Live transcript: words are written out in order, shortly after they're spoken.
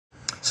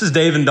This is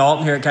Dave and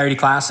Dalton here at Coyote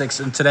Classics,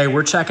 and today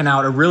we're checking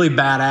out a really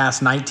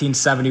badass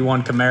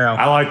 1971 Camaro.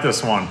 I like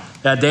this one.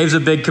 Yeah, Dave's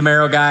a big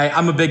Camaro guy.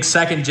 I'm a big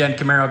second-gen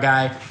Camaro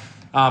guy.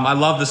 I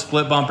love the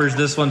split bumpers.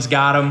 This one's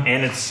got them.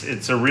 And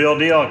it's a real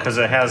deal because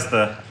it has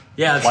the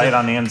light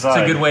on the inside.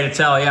 It's a good way to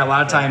tell. Yeah, a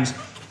lot of times,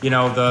 you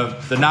know,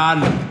 the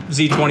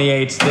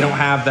non-Z28s, they don't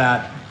have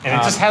that. And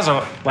it just has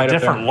a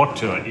different look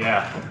to it,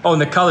 yeah. Oh,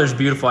 and the color's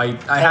beautiful. I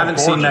haven't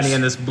seen many in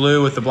this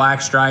blue with the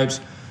black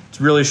stripes. It's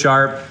really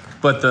sharp.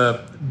 But the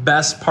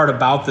best part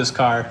about this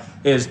car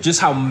is just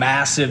how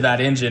massive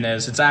that engine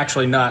is. It's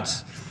actually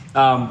nuts.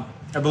 I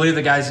believe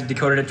the guys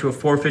decoded it to a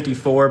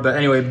 454, but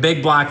anyway,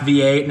 big block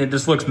V8, and it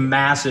just looks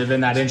massive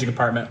in that engine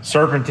compartment.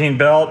 Serpentine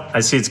belt.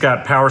 I see it's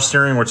got power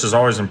steering, which is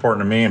always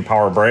important to me, and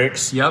power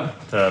brakes.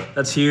 Yep,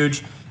 that's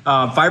huge.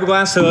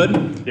 Fiberglass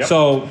hood. Yep.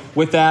 So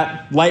with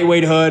that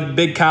lightweight hood,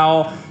 big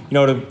cowl, you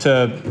know,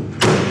 to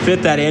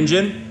fit that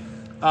engine.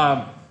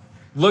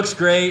 Looks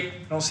great.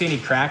 I don't see any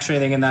cracks or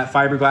anything in that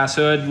fiberglass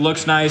hood.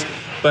 Looks nice,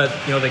 but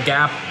you know the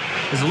gap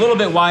is a little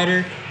bit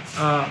wider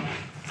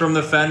from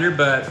the fender,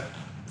 but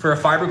for a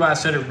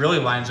fiberglass hood, it really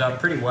lines up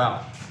pretty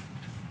well.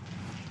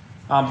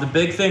 The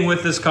big thing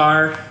with this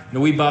car, you know,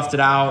 we buffed it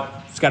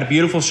out. It's got a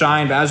beautiful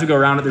shine, but as we go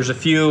around it, there's a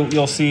few.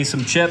 You'll see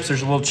some chips.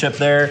 There's a little chip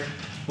there, a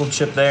little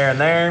chip there and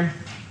there.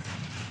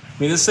 I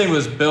mean, this thing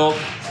was built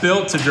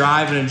to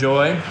drive and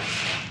enjoy.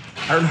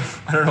 I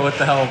don't know what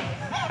the hell.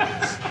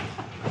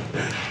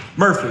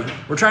 Murphy,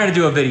 we're trying to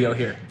do a video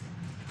here.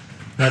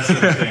 That's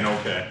insane,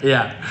 okay.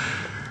 Yeah.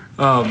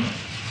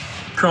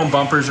 Chrome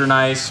bumpers are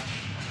nice.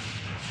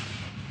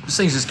 This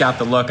thing's just got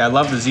the look. I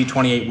love the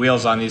Z28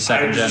 wheels on these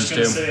second gens too. I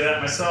was just gonna say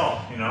that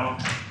myself, you know,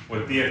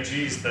 with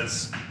BFGs,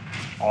 that's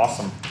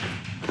awesome.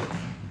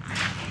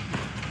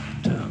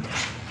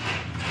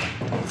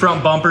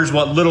 Front bumpers,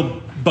 what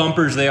little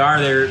bumpers they are,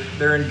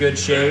 they're in good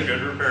shape.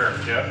 Good repair,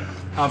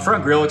 yeah.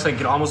 Front grille looks like it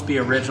could almost be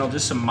original,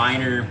 just some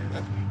minor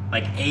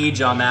like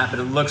age on that, but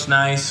it looks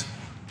nice.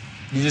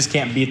 You just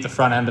can't beat the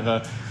front end of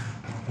a,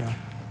 you know.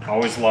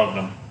 Always loved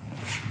them.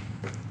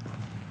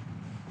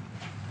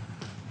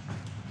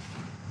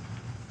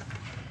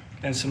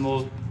 And some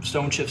little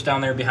stone chips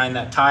down there behind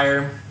that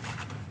tire.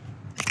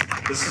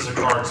 This is a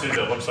car too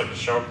that looks like a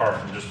show car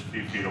from just a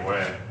few feet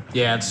away.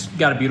 Yeah, it's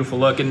got a beautiful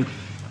look, and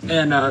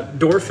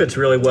door fits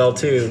really well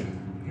too.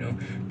 You know,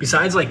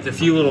 besides like the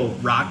few little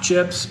rock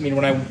chips. I mean,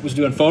 when I was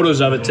doing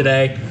photos of it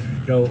today,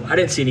 you know, I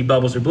didn't see any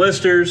bubbles or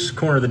blisters.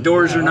 Corner of the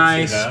doors are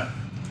nice.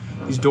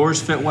 These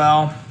doors fit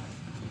well.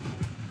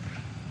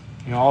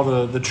 You know, all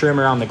the trim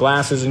around the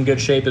glass is in good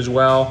shape as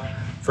well.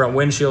 Front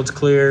windshield's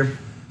clear.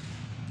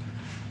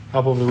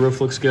 Up over the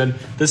roof looks good.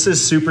 This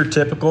is super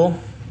typical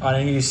on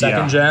any of these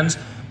second gens.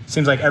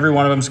 Seems like every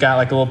one of them's got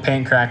like a little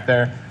paint crack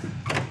there.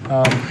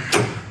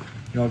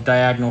 You know,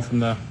 diagonal from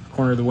the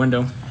corner of the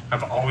window.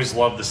 I've always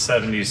loved the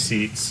 70s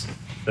seats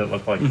that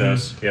look like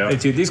this. Yeah. Hey,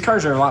 dude, these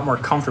cars are a lot more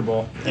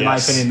comfortable, in my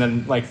opinion,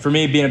 than, like, for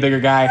me, being a bigger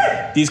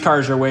guy, these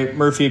cars are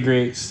Murphy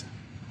agrees,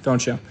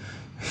 don't you?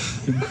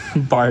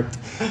 Bart.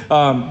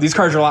 These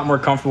cars are a lot more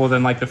comfortable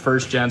than, like, the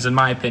first gens, in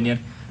my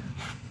opinion.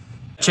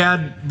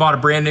 Chad bought a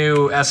brand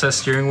new SS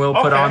steering wheel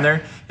put on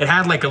there. It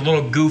had, like, a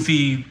little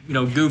goofy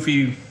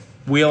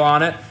wheel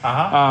on it.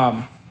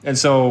 And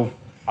so,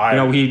 you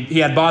know, he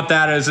had bought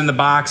that. It was in the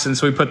box, and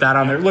so we put that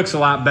on there. It looks a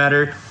lot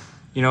better.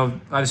 You know,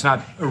 it's not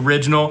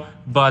original,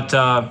 but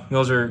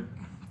those are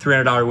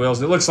 $300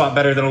 wheels. It looks a lot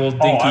better than a little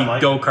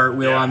dinky go-kart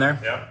wheel on there.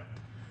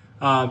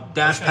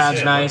 Dash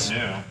pad's nice.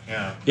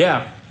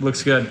 Yeah,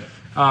 looks good.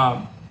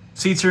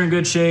 Seats are in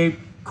good shape.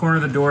 Corner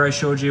of the door I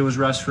showed you was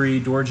rust-free.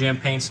 Door jamb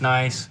paint's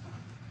nice.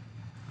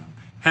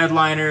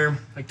 Headliner,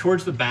 like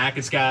towards the back,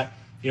 it's got,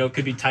 you know, it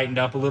could be tightened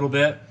up a little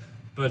bit,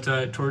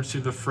 but towards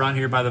the front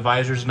here by the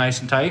visor is nice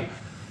and tight.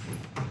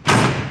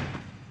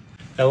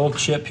 That little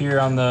chip here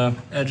on the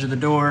edge of the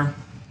door.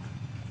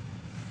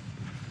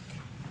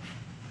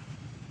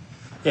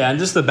 Yeah, and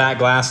just the back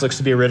glass looks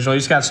to be original.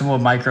 He's got some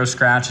little micro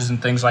scratches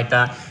and things like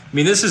that. I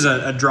mean, this is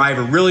a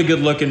driver, really good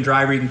looking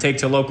driver you can take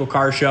to a local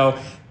car show,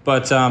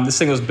 but this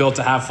thing was built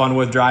to have fun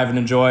with, drive and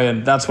enjoy,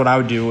 and that's what I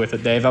would do with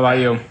it, Dave. How about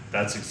you?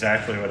 That's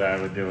exactly what I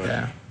would do with it.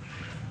 Yeah.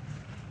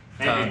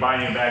 Maybe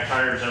buy new back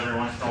tires every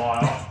once in a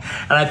while.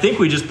 And I think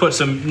we just put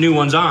some new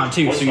ones on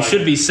too, so you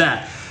should be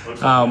set.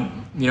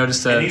 You know,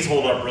 just and these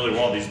hold up really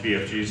well, these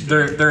BFGs.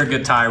 They're a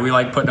good tire. We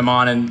like putting them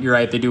on, and you're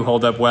right, they do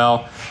hold up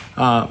well.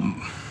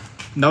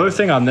 Another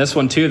thing on this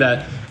one too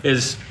that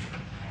is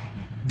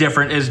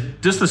different is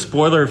just the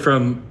spoiler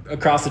from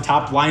across the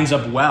top lines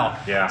up well.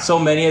 Yeah. So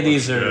many of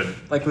these are good.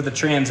 Like with the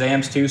Trans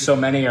Ams too. So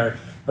many are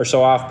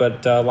so off,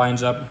 but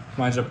lines up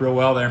real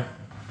well there.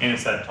 And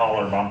it's that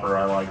taller bumper.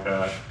 I like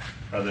that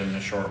rather than the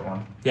short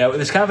one. Yeah,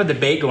 there's kind of a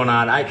debate going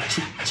on.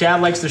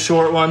 Chad likes the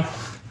short one.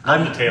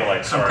 I'm the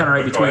taillights. I'm kind of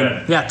right between.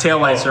 Yeah,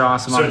 taillights are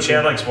awesome. So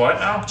Chad likes what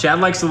now? Chad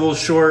likes the little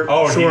short.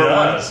 Oh, short he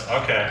does.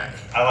 one. Okay.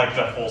 I like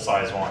the full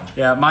size one.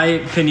 Yeah, my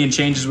opinion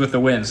changes with the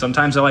wind.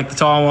 Sometimes I like the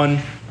tall one.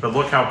 But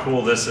look how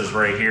cool this is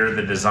right here.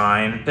 The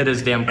design. It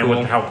is damn cool.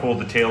 And how cool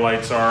the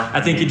taillights are. I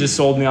think you just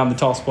sold me on the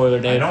tall spoiler,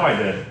 Dave. I know I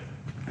did.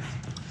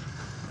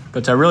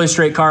 But a really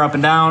straight car up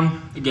and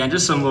down. Again,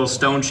 just some little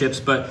stone chips,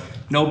 but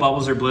no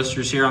bubbles or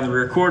blisters here on the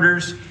rear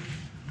quarters.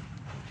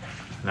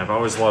 And I've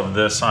always loved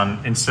this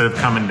on, instead of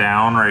coming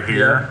down right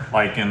here,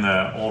 like in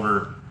the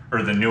older,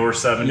 or the newer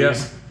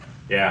 70s.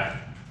 Yeah,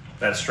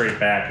 that straight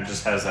back, it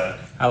just has that.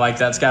 I like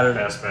that. It's got a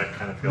fastback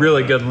kind of feel.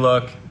 Really good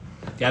look.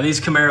 Yeah,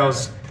 these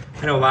Camaros,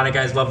 I know a lot of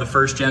guys love the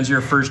first gens. You're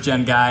a first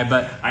gen guy,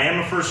 but I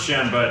am a first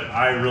gen, but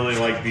I really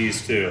like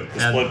these too.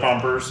 The split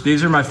bumpers.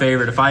 These are my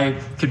favorite. If I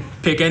could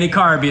pick any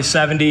car, it'd be a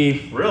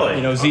 70, really?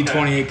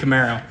 Z28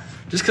 Camaro.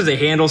 Just because they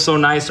handle so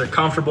nice, they're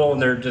comfortable,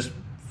 and they're just,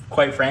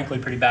 quite frankly,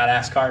 pretty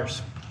badass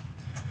cars.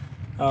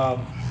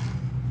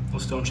 Little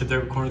stone chip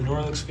there, corner of the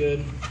door looks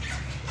good.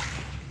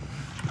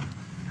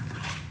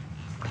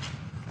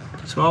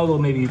 Small little,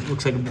 maybe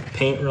looks like a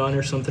paint run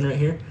or something right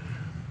here,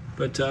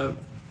 but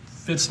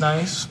fits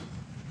nice.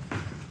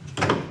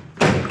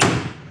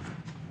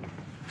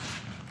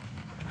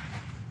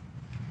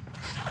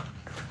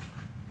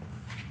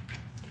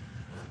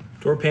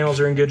 Door panels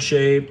are in good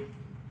shape.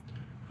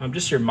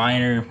 Just your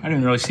minor, I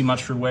didn't really see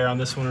much for wear on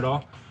this one at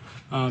all.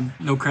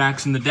 No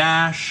cracks in the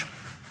dash.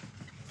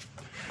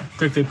 I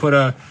think they put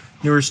a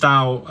newer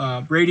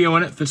style radio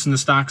in it, fits in the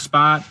stock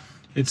spot.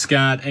 It's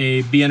got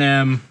a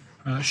B&M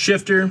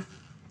shifter,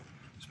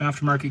 some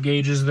aftermarket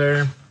gauges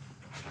there.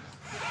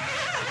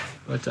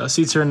 But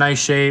seats are in nice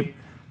shape.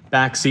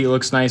 Back seat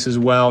looks nice as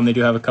well, and they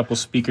do have a couple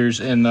speakers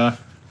in the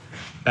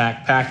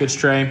back package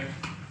tray.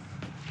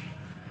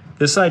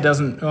 This side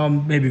doesn't,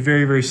 maybe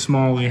very, very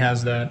smallly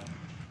has that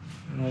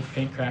little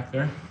paint crack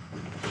there.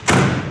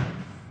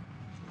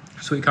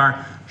 Sweet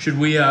car. Should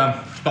we,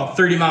 it's about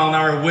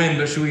 30-mile-an-hour wind,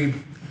 but should we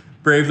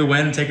brave the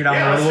wind and take it down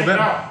the road a little bit?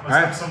 Let's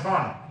have some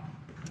fun.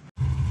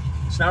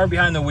 So now we're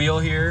behind the wheel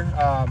here.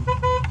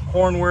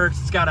 Horn works.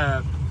 It's got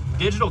a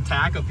digital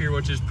tack up here,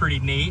 which is pretty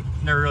neat.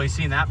 Never really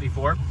seen that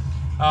before.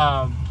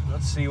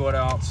 Let's see what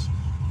else.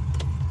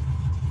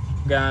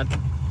 Got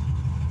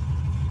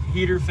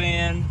heater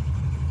fan.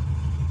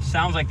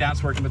 Sounds like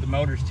that's working, but the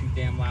motor's too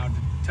damn loud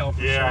to tell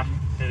for Yeah, certain.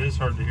 it is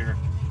hard to hear.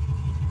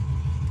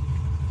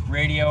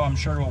 Radio, I'm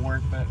sure will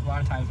work, but a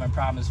lot of times my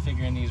problem is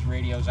figuring these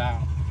radios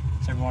out.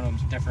 So every one of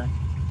them's different.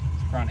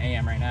 We're on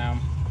AM right now.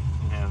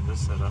 Yeah,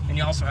 this setup. And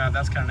you also have,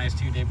 that's kind of nice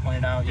too, Dave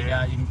pointed out, you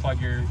can plug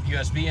your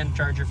USB in,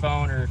 charge your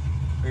phone or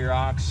your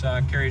aux.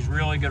 Carries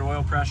really good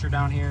oil pressure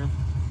down here.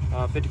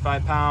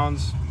 55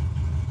 pounds,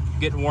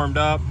 getting warmed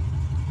up.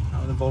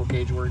 The volt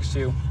gauge works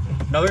too.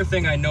 Another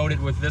thing I noted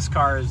with this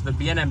car is the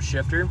B&M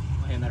shifter.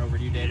 I'll hand that over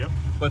to you, Dave. Yep.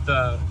 But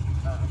the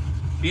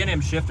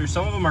B&M shifter,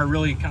 some of them are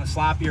really kind of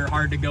sloppy or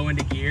hard to go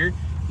into gear.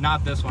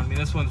 Not this one. I mean,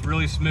 this one's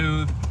really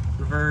smooth.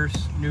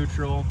 Reverse,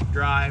 neutral,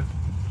 drive.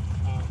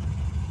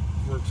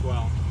 Works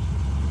well.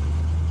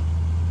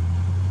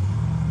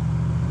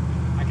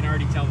 I can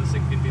already tell this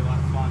thing's gonna be a lot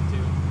of fun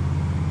too.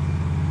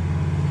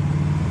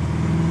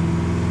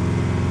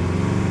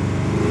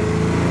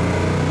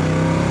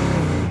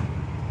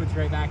 Puts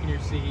right back in your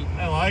seat.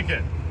 I like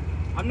it.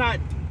 I'm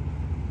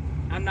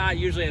not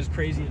usually as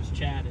crazy as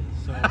Chad is.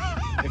 So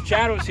if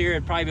Chad was here,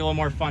 it'd probably be a little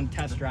more fun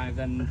test drive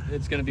than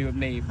it's gonna be with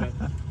me. But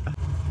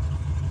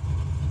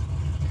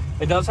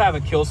it does have a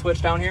kill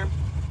switch down here.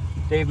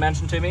 Dave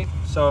mentioned to me.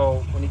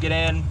 So when you get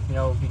in, you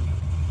know,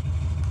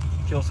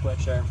 kill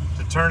switch there.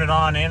 To turn it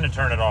on and to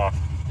turn it off.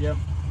 Yep.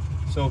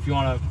 So if you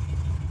want to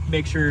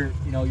make sure,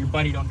 you know, your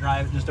buddy don't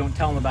drive it, just don't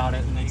tell him about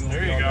it, and then you won't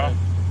be able to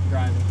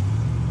drive it.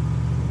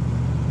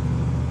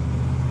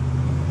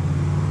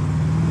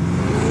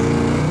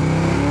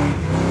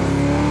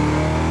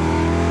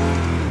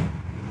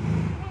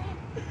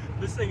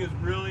 This thing is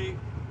really,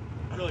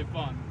 really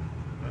fun.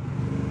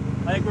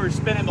 I think we were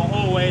spinning the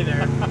whole way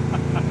there.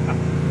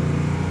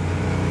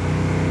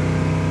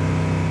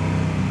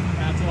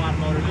 That's a lot of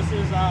motor. This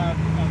is a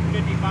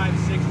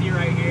 5560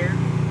 right here.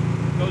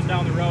 Goes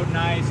down the road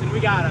nice, and we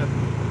got a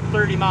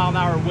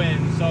 30-mile-an-hour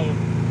wind, so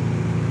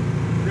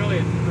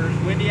really, for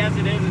as windy as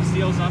it is, it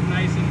seals up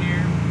nice in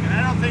here. And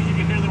I don't think you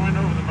can hear the wind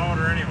over the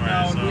motor anyway.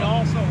 No, so. we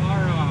also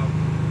are.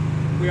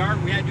 We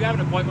do have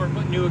an appointment where we're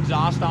putting new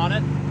exhaust on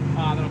it.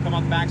 That'll come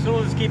out the back, so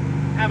we'll just keep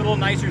having a little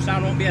nicer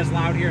sound. Won't be as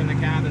loud here in the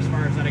cab as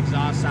far as that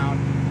exhaust sound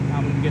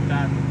when we get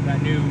that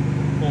new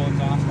full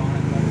exhaust on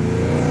it. But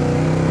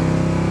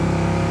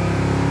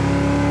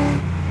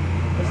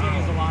this thing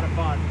is a lot of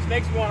fun. This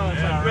makes me want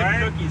to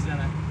put cookies in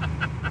it.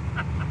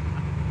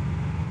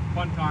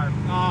 Fun car.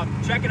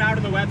 Check it out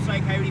on the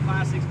website,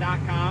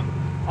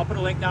 coyoteplastics.com. I'll put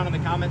a link down in the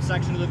comment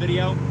section of the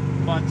video.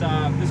 But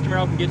this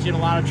Camaro can get you in a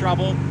lot of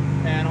trouble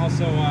and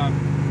also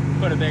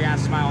put a big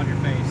ass smile on your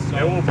face. So,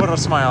 it will put a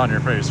smile on your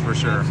face for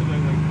sure.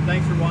 Absolutely.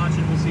 Thanks for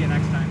watching. We'll see you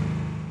next time.